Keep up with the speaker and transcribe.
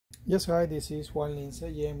Yes, hi, this is Juan Lince,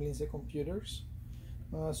 JM Lince Computers.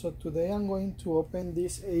 So today I'm going to open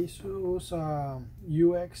this Asus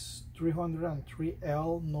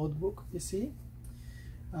UX303L notebook PC.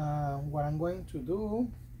 What I'm going to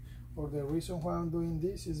do, or the reason why I'm doing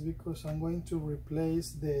this, is because I'm going to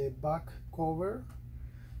replace the back cover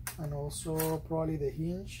and also probably the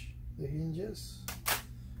hinges.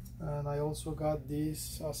 And I also got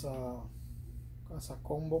this as a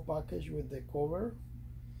combo package with the cover.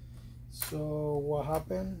 So what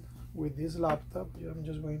happened with this laptop, I'm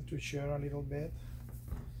just going to share a little bit,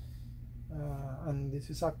 and this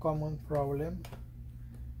is a common problem.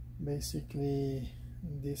 Basically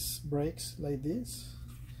this breaks like this,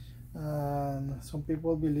 and some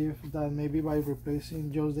people believe that maybe by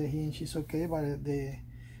replacing just the hinge is okay, but the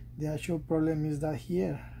actual problem is that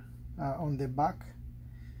here on the back,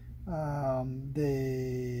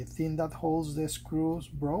 the thing that holds the screws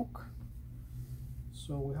broke,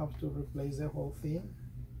 so we have to replace the whole thing.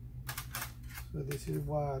 So this is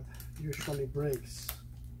what usually breaks.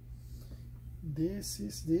 This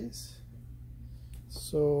is this.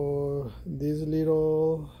 So these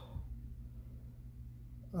little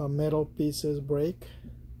metal pieces break.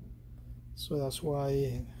 So that's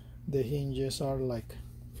why the hinges are like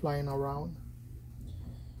flying around.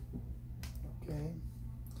 Okay.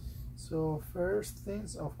 So first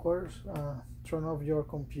things, of course, turn off your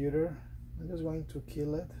computer. I'm just going to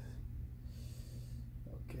kill it.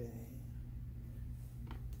 Okay.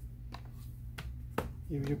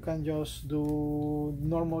 If you can just do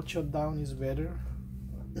normal shutdown is better.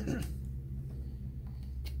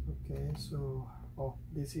 Okay, so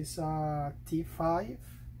this is a T5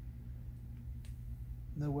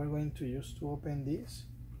 that we're going to use to open this.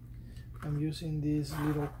 I'm using this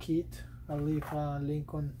little kit. I'll leave a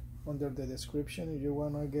link under the description if you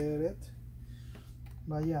want to get it.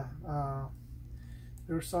 But yeah,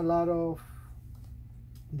 there's a lot of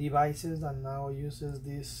devices that now uses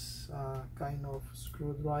this kind of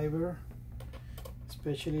screwdriver,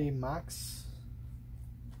 especially Macs.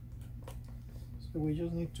 So we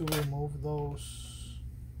just need to remove those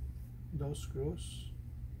screws.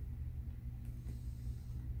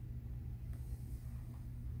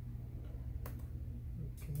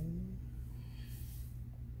 Okay.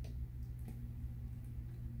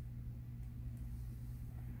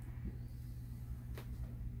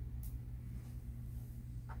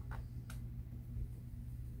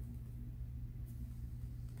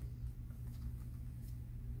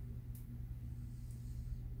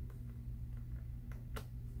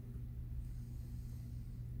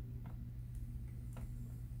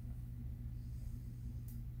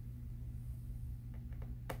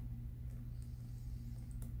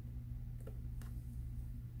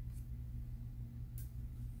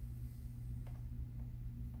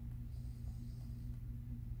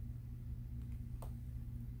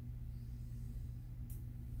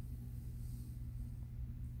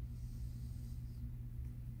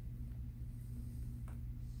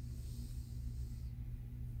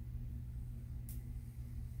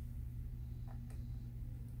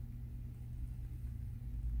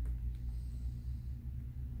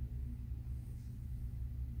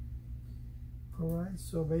 Alright,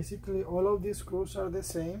 so basically all of these screws are the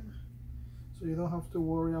same, so you don't have to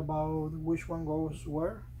worry about which one goes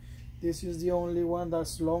where. This is the only one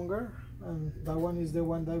that's longer, and that one is the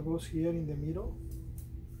one that goes here in the middle.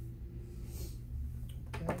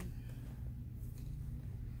 Okay.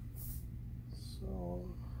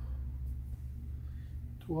 So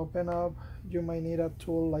to open up, you might need a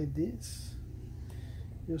tool like this,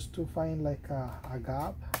 just to find like a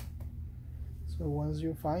gap. So once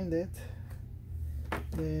you find it,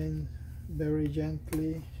 then very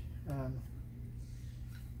gently and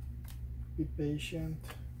be patient,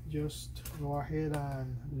 just go ahead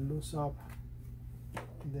and loose up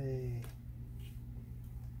the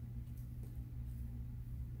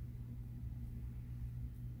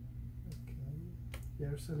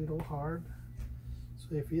here's a little hard,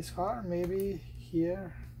 so if it's hard, maybe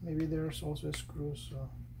here, maybe there's also a screw, so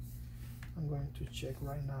I'm going to check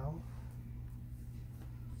right now.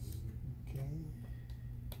 Okay.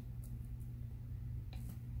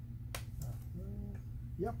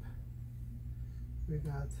 Yep, we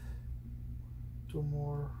got two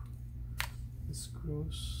more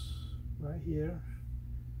screws right here.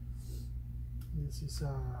 This is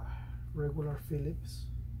a regular Phillips.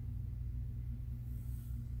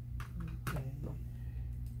 Okay.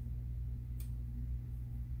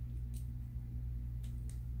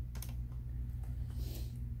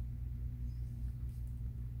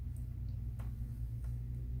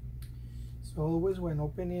 So always when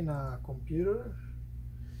opening a computer,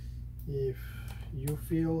 if you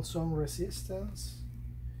feel some resistance,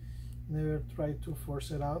 never try to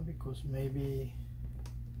force it out, because maybe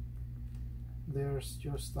there's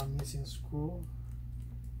just a missing screw.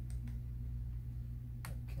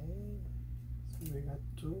 Okay, so we got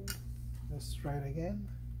two. Let's try it again.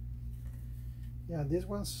 Yeah, these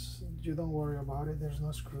ones, you don't worry about it, there's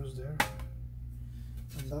no screws there.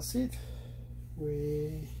 And that's it.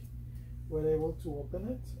 We were able to open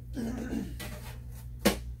it.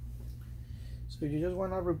 So you just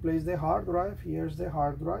want to replace the hard drive. Here's the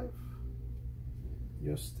hard drive.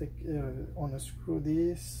 Just take unscrew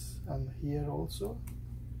this and here also,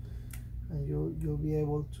 and you'll be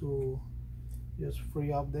able to just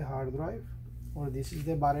free up the hard drive. Or this is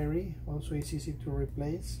the battery, also it's easy to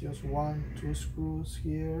replace. Just 1-2 screws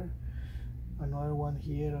here, another one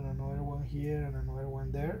here, and another one here, and another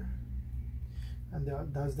one there, and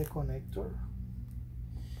that's the connector.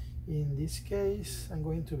 In this case, I'm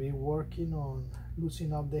going to be working on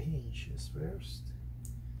loosening up the hinges first,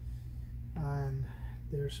 and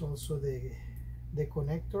there's also the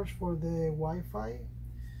connectors for the Wi-Fi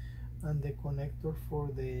and the connector for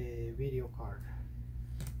the video card.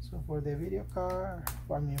 So for the video card,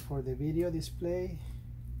 for the video display,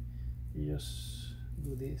 you just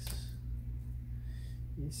do this.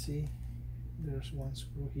 Easy. There's one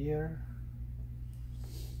screw here.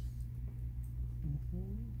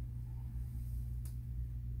 Okay.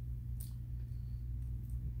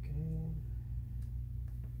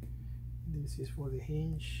 This is for the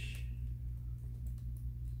hinge.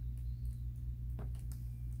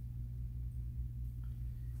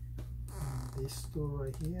 This tool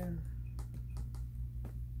right here.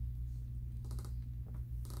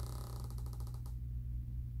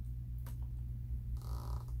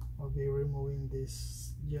 I'll be removing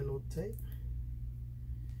this yellow tape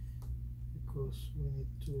because we need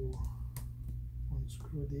to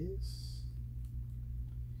unscrew this.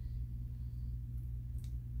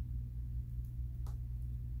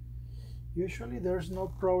 Usually there's no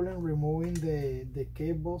problem removing the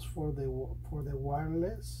cables for the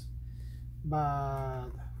wireless, but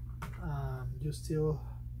you still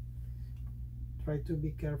try to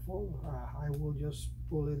be careful. I will just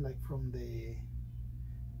pull it like from a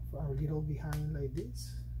little behind like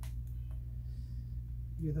this.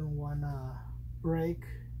 You don't wanna break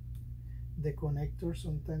the connectors.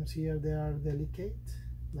 Sometimes here they are delicate,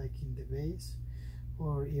 like in the base,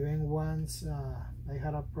 or even once I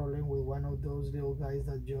had a problem with one of those little guys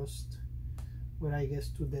that just were, I guess,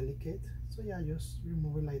 too delicate. So yeah, just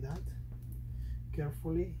remove it like that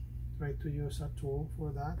carefully. Try to use a tool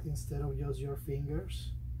for that instead of just your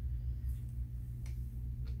fingers.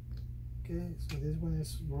 Okay, so this one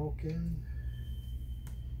is broken.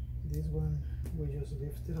 This one we just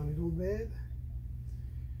lift it a little bit.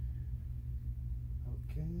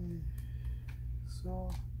 Okay,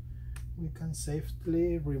 so we can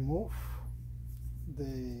safely remove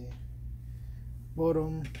the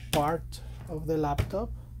bottom part of the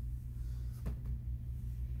laptop.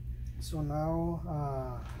 So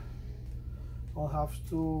now I'll have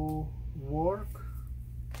to work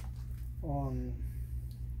on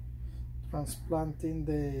transplanting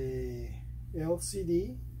the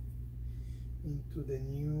LCD into the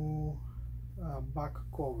new back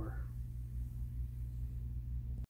cover.